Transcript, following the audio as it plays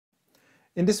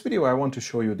In this video, I want to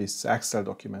show you this Excel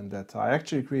document that I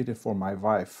actually created for my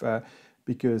wife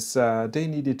because they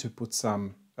needed to put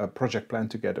some project plan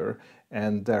together,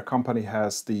 and their company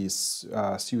has this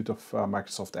suite of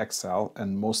Microsoft Excel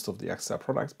and most of the Excel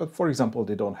products. But for example,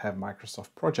 they don't have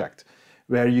Microsoft Project,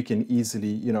 where you can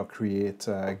easily, create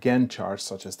Gantt charts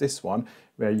such as this one,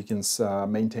 where you can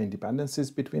maintain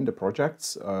dependencies between the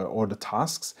projects or the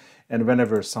tasks. And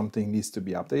whenever something needs to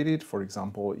be updated, for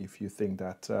example, if you think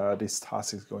that this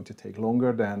task is going to take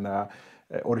longer than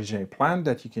originally planned,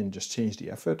 that you can just change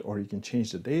the effort or you can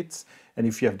change the dates. And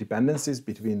if you have dependencies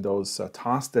between those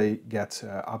tasks, they get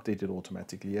updated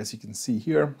automatically. As you can see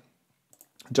here,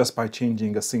 just by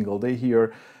changing a single day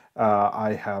here,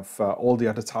 I have all the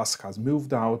other tasks has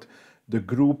moved out. The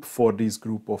group for this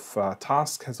group of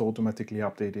tasks has automatically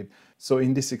updated. So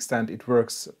in this extent, it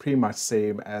works pretty much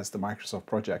same as the Microsoft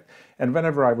Project. And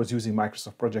whenever I was using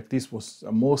Microsoft Project, this was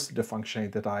mostly the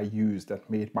functionality that I used that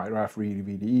made my life really,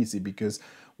 really easy, because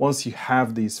once you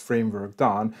have this framework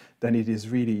done, then it is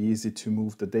really easy to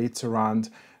move the dates around.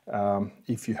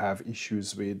 If you have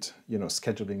issues with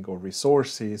scheduling or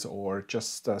resources, or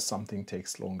just something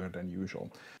takes longer than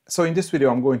usual. So in this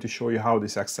video, I'm going to show you how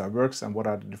this Excel works and what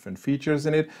are the different features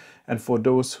in it. And for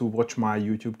those who watch my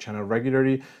YouTube channel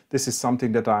regularly, this is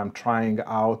something that I'm trying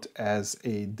out as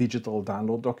a digital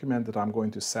download document that I'm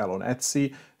going to sell on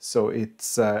Etsy. So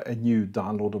it's a new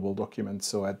downloadable document.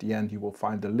 So at the end, you will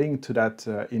find the link to that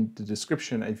in the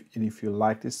description. And if you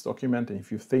like this document and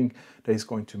if you think that it's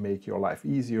going to make your life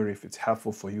easier, if it's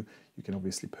helpful for you, you can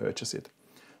obviously purchase it.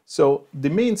 So the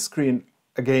main screen,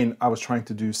 again, I was trying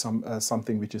to do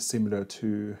something which is similar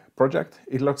to Project.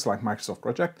 It looks like Microsoft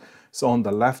Project. So on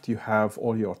the left, you have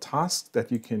all your tasks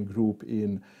that you can group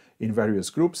in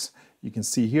various groups. You can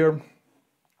see here.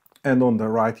 And on the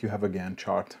right, you have a Gantt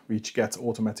chart, which gets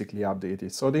automatically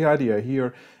updated. So the idea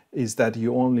here is that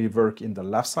you only work in the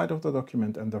left side of the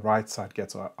document and the right side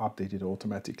gets updated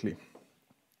automatically.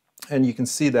 And you can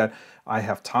see that I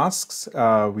have tasks,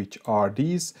 which are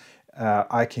these.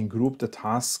 I can group the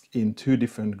task in two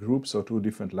different groups or two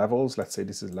different levels. Let's say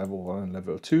this is level 1 and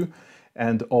level 2.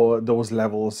 And all those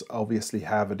levels obviously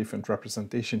have a different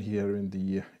representation here in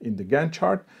the Gantt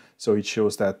chart. So it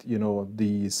shows that,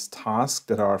 these tasks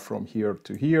that are from here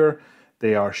to here,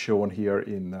 they are shown here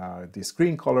in this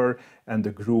green color, and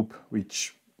the group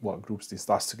which groups these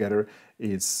tasks together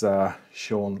is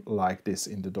shown like this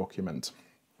in the document.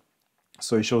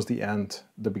 So it shows the end,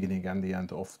 the beginning and the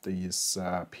end of this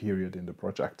period in the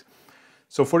project.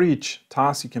 So for each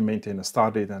task, you can maintain a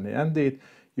start date and the end date.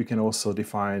 You can also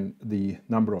define the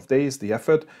number of days, the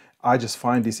effort. I just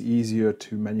find this easier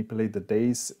to manipulate the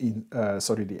days,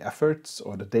 the efforts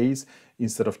or the days,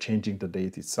 instead of changing the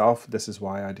date itself. This is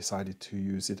why I decided to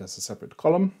use it as a separate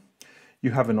column. You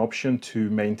have an option to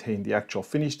maintain the actual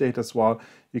finish date as well.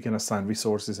 You can assign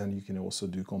resources and you can also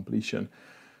do completion.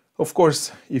 Of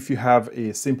course, if you have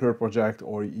a simpler project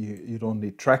or you don't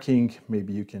need tracking,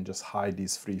 maybe you can just hide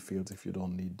these free fields if you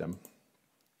don't need them.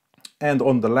 And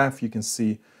on the left, you can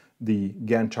see the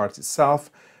Gantt chart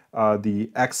itself. The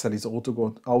Excel is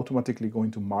automatically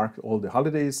going to mark all the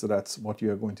holidays. So that's what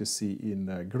you are going to see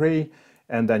in gray.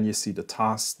 And then you see the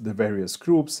tasks, the various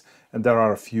groups, and there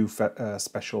are a few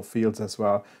special fields as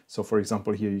well. So for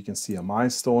example, here you can see a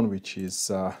milestone, which is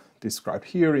described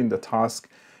here in the task.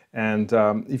 And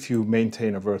if you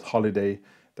maintain a word holiday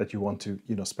that you want to,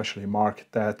 specially mark,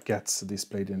 that gets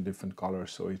displayed in different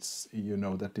colors. So it's,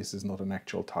 that this is not an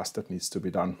actual task that needs to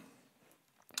be done.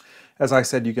 As I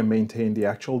said, you can maintain the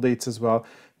actual dates as well.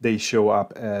 They show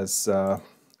up as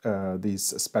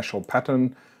these special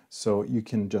pattern. So you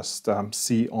can just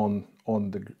see on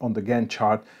the Gantt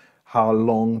chart how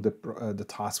long the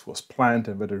task was planned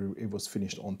and whether it was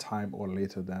finished on time or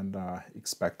later than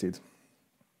expected.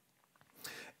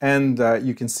 And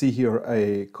you can see here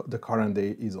the current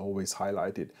day is always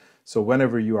highlighted. So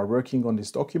whenever you are working on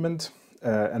this document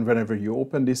and whenever you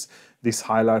open this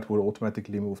highlight will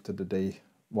automatically move to the day,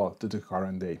 to the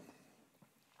current day.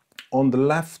 On the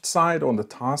left side, on the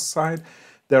task side,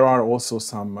 there are also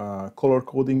some color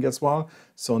coding as well.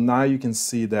 So now you can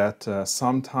see that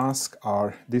some tasks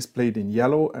are displayed in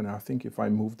yellow. And I think if I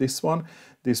move this one,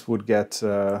 this would get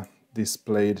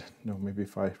displayed. No, maybe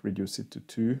if I reduce it to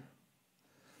 2.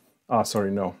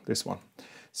 This one.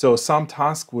 So some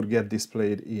task would get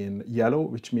displayed in yellow,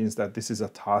 which means that this is a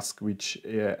task which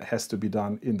has to be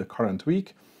done in the current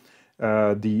week.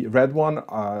 The red one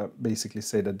basically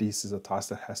say that this is a task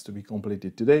that has to be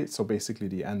completed today. So basically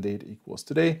the end date equals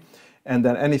today. And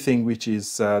then anything which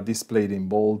is displayed in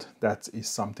bold, that is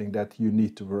something that you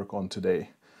need to work on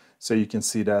today. So you can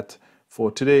see that for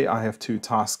today I have 2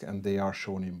 tasks and they are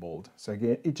shown in bold. So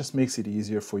again, it just makes it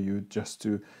easier for you just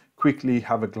to quickly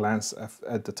have a glance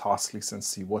at the task list and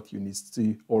see what you need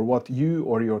to, or what you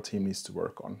or your team needs to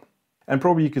work on. And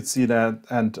probably you could see that,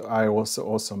 and I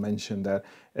also mentioned that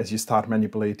as you start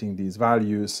manipulating these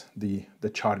values, the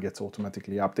chart gets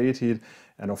automatically updated.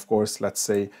 And of course, let's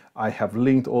say I have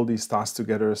linked all these tasks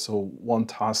together, so one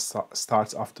task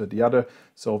starts after the other.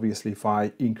 So obviously, if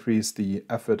I increase the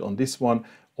effort on this one,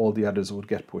 all the others would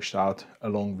get pushed out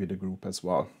along with the group as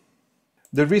well.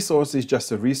 The resource is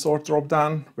just a resource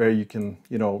dropdown where you can,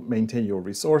 maintain your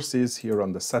resources here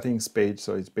on the settings page.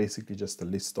 So it's basically just a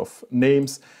list of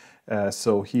names.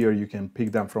 So here you can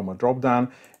pick them from a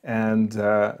dropdown. And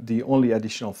the only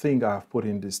additional thing I've put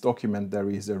in this document,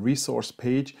 there is a resource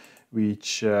page,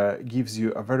 which gives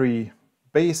you a very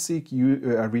basic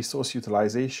resource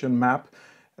utilization map.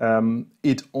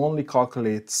 It only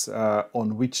calculates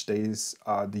on which days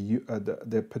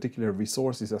the particular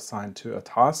resource is assigned to a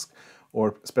task,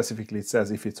 or specifically it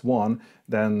says if it's 1,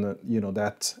 then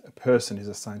that person is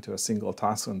assigned to a single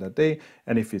task on that day,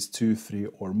 and if it's 2, 3,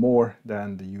 or more,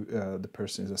 then the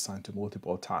person is assigned to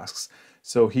multiple tasks.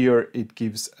 So here it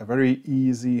gives a very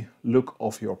easy look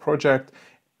of your project.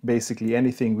 Basically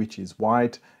anything which is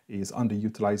white is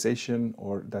underutilization,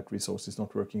 or that resource is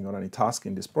not working on any task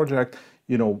in this project.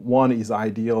 1 is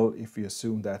ideal if we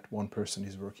assume that one person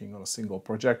is working on a single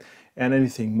project, and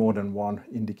anything more than 1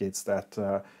 indicates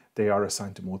that they are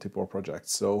assigned to multiple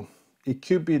projects. So it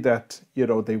could be that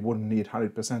they wouldn't need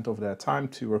 100% of their time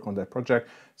to work on that project.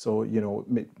 So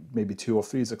maybe 2 or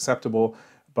 3 is acceptable,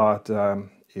 but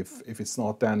if it's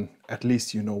not, then at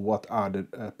least you know what are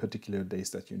the particular days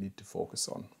that you need to focus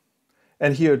on.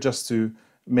 And here, just to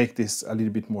make this a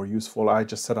little bit more useful, I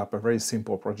just set up a very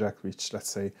simple project, which, let's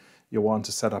say you want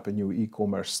to set up a new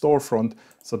e-commerce storefront.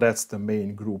 So that's the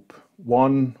main group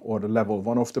 1, or the level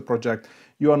 1 of the project.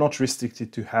 You are not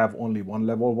restricted to have only one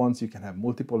level 1s. You can have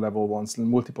multiple level 1s,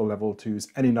 multiple level 2s,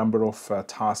 any number of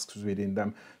tasks within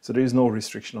them. So there is no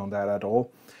restriction on that at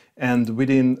all. And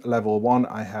within level 1,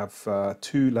 I have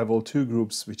 2 level 2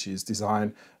 groups, which is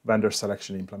design, vendor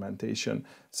selection, implementation.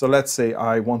 So let's say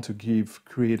I want to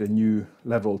create a new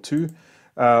level 2.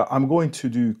 I'm going to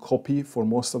do copy for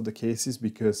most of the cases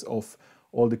because of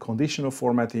all the conditional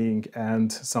formatting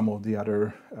and some of the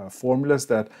other formulas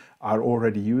that are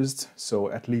already used. So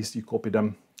at least you copy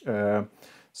them.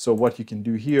 So what you can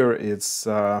do here is,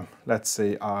 let's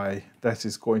say that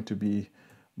is going to be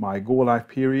my go live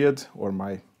period, or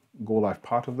my go live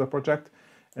part of the project.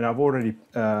 And I've already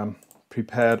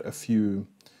prepared a few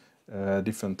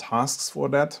different tasks for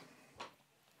that.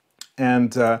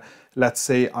 And let's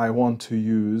say I want to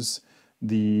use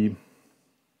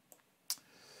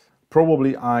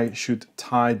probably I should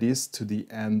tie this to the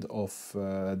end of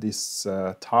this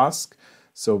task.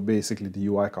 So basically the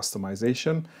UI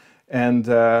customization. And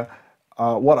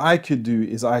what I could do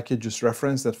is I could just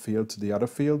reference that field to the other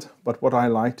field. But what I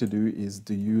like to do is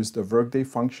to use the workday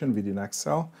function within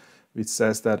Excel, which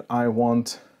says that I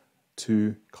want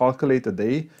to calculate a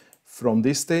day from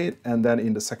this date, and then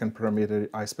in the second parameter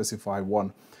I specify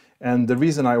 1. And the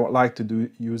reason I would like to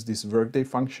use this workday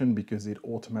function, because it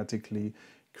automatically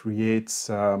creates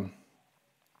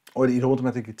or it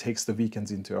automatically takes the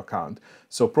weekends into account.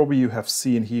 So probably you have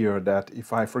seen here that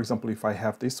if I, for example, if I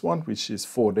have this one, which is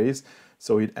 4 days,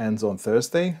 so it ends on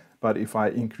Thursday, but if I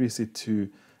increase it to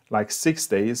like 6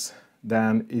 days,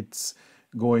 then it's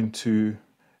going to,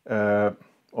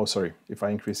 if I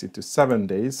increase it to 7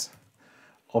 days,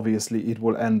 obviously it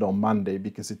will end on Monday,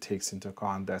 because it takes into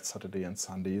account that Saturday and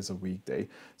Sunday is a weekday.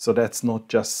 So that's not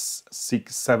just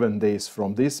 7 days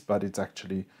from this, but it's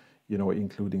actually,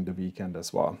 including the weekend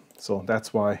as well. So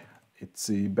that's why it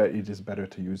is better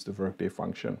to use the workday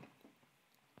function.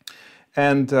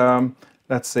 And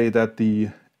let's say that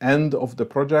the end of the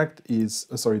project is,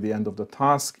 the end of the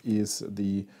task is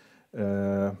the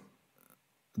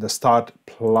start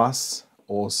plus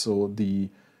also the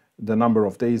number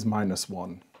of days minus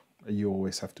 1. You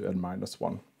always have to add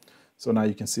 -1. So now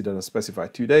you can see that I specify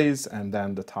 2 days, and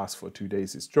then the task for 2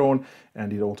 days is drawn,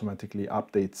 and it automatically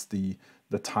updates the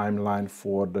timeline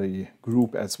for the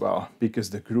group as well, because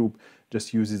the group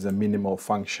just uses a minimal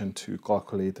function to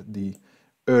calculate the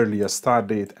earliest start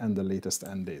date and the latest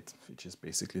end date, which is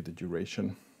basically the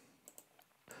duration.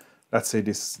 Let's say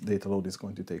this data load is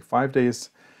going to take 5 days.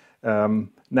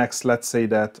 Next, let's say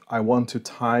that I want to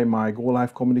tie my go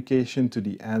live communication to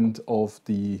the end of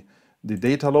the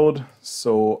data load.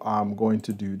 So I'm going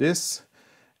to do this,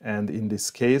 and in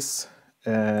this case,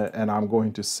 and I'm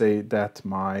going to say that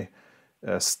my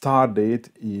start date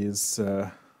is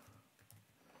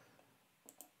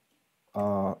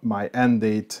my end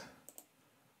date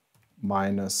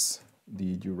minus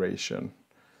the duration.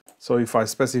 So if I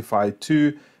specify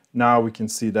 2, now we can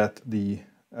see that the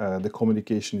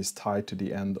communication is tied to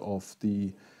the end of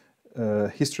the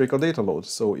historical data load.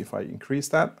 So if I increase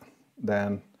that,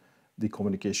 then the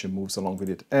communication moves along with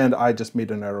it. And I just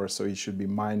made an error, so it should be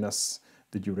minus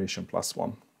the duration plus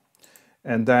 1.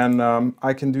 And then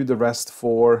I can do the rest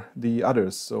for the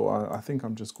others. So I think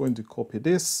I'm just going to copy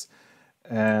this,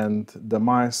 and the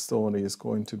milestone is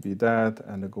going to be that,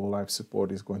 and the go live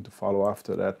support is going to follow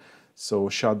after that. So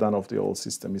shutdown of the old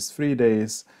system is 3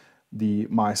 days. The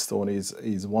milestone is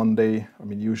 1 day. I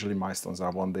mean, usually milestones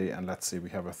are 1 day, and let's say we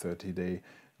have a 30-day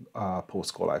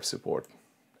post go live support.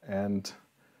 And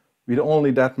with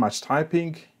only that much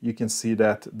typing, you can see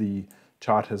that the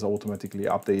chart has automatically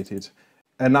updated.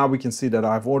 And now we can see that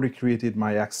I've already created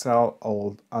my Excel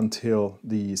until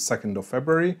the 2nd of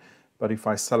February. But if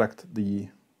I select the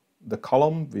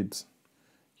column with,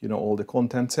 you know, all the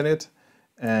contents in it,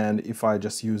 and if I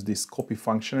just use this copy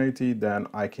functionality, then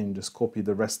I can just copy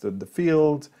the rest of the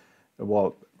field,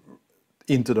 well,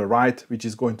 into the right, which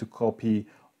is going to copy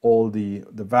all the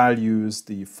values,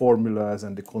 the formulas,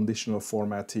 and the conditional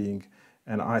formatting.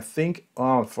 And I think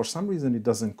for some reason it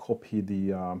doesn't copy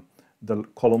the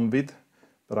column width,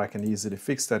 but I can easily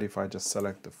fix that if I just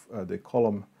select the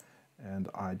column and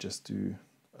I just do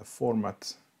a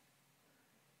format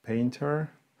painter.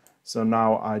 So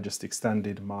now I just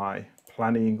extended my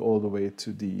planning all the way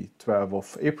to the 12th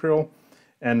of April.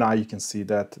 And now you can see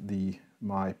that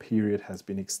my period has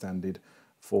been extended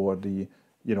for the,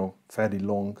 you know, fairly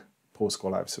long post go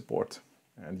live support.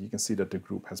 And you can see that the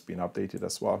group has been updated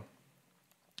as well.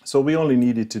 So we only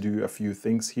needed to do a few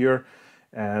things here,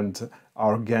 and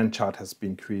our Gantt chart has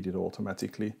been created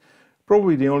automatically.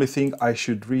 Probably the only thing I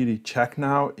should really check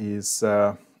now is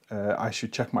I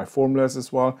should check my formulas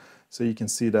as well. So you can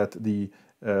see that the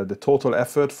total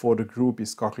effort for the group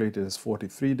is calculated as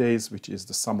 43 days, which is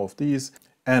the sum of these.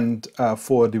 And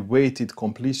for the weighted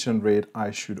completion rate, I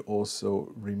should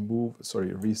also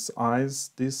resize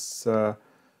this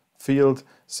field.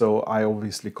 So I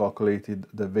obviously calculated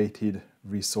the weighted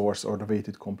resource or the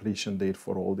weighted completion date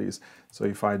for all these. So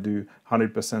if I do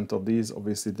 100% of these,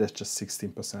 obviously that's just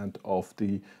 16% of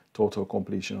the total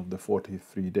completion of the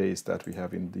 43 days that we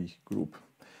have in the group.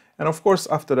 And of course,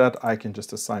 after that, I can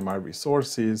just assign my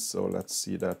resources. So let's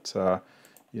see that,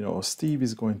 you know, Steve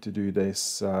is going to do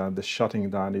this. The shutting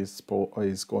down is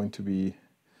going to be,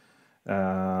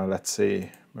 let's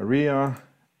say, Maria.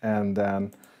 And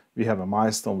then we have a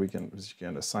milestone which you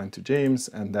can assign to James,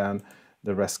 and then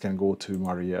the rest can go to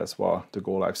Maria as well, to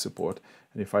go live support.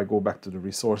 And if I go back to the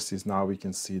resources, now we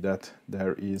can see that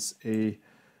there is a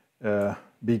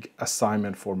big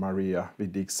assignment for Maria,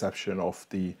 with the exception of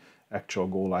the actual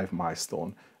go live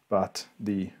milestone. But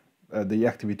the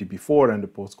activity before and the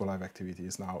post go live activity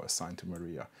is now assigned to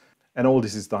Maria. And all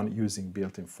this is done using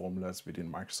built-in formulas within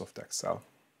Microsoft Excel.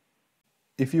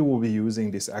 If you will be using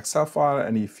this Excel file,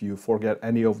 and if you forget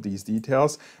any of these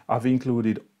details, I've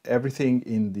included everything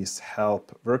in this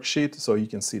help worksheet. So you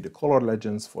can see the color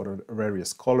legends for the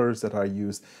various colors that are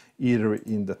used either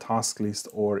in the task list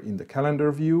or in the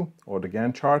calendar view or the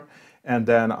Gantt chart. And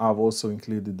then I've also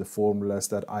included the formulas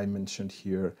that I mentioned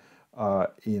here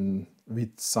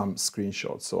with some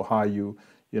screenshots. So how you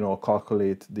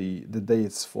calculate the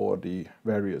dates for the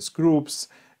various groups,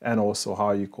 and also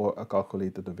how you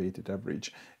calculate the weighted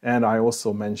average. And I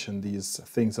also mentioned these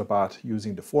things about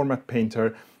using the format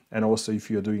painter, and also if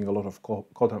you're doing a lot of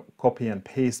copy and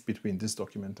paste between this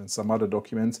document and some other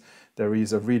documents, there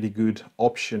is a really good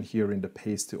option here in the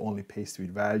paste to only paste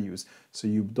with values. So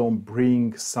you don't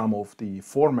bring some of the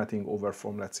formatting over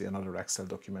from, let's say, another Excel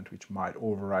document, which might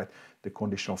override the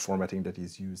conditional formatting that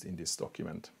is used in this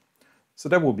document. So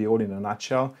that will be all in a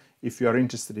nutshell. If you are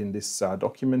interested in this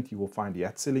document, you will find the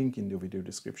Etsy link in the video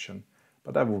description.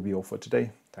 But that will be all for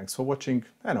today. Thanks for watching,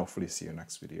 and hopefully see you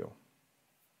next video.